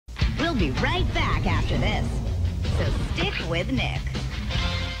We'll be right back after this. So stick with Nick.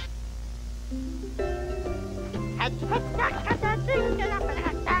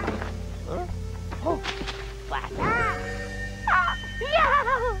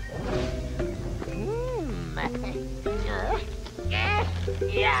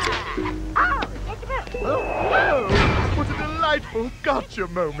 What a delightful gotcha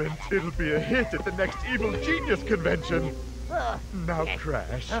moment. It'll be a hit at the next Evil Genius convention. Now,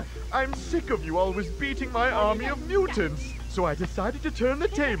 Crash, I'm sick of you always beating my army of mutants, so I decided to turn the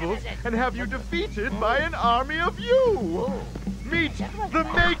tables and have you defeated by an army of you. Meet the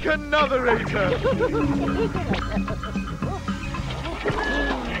Make-Anotherator.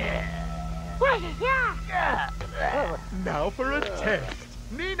 Now for a test.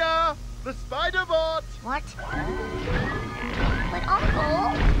 Nina, the Spider-Bot. What? But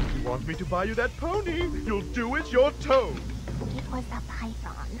Uncle... You want me to buy you that pony? You'll do as you're told. It was the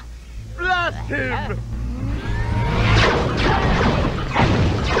python. Blast him!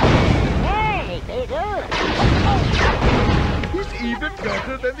 Hey, they do. He's even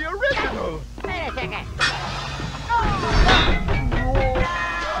better than the original. Wait a second.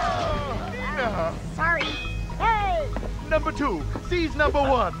 Nina. Sorry. Hey! Number 2, seize number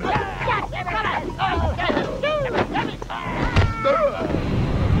 1.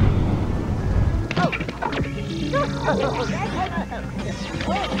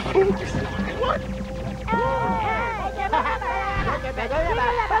 What?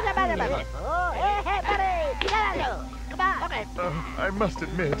 I must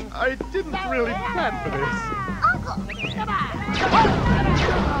admit, I didn't really plan for this. Uncle! Come on!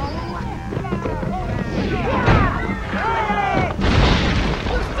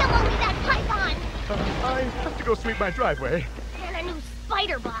 You still owe me that python! I have to go sweep my driveway. And a new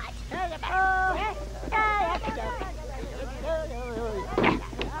spider bot.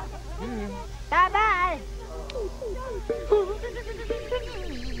 Bye-bye.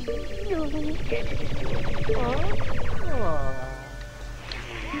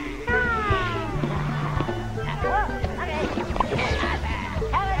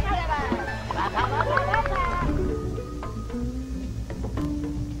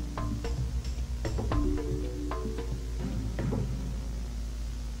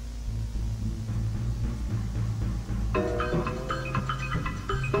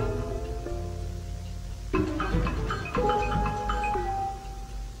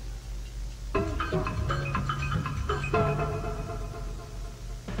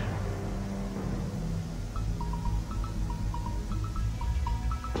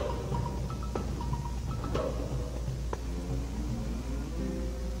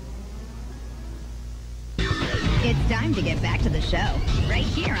 It's time to get back to the show, right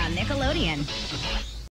here on Nickelodeon.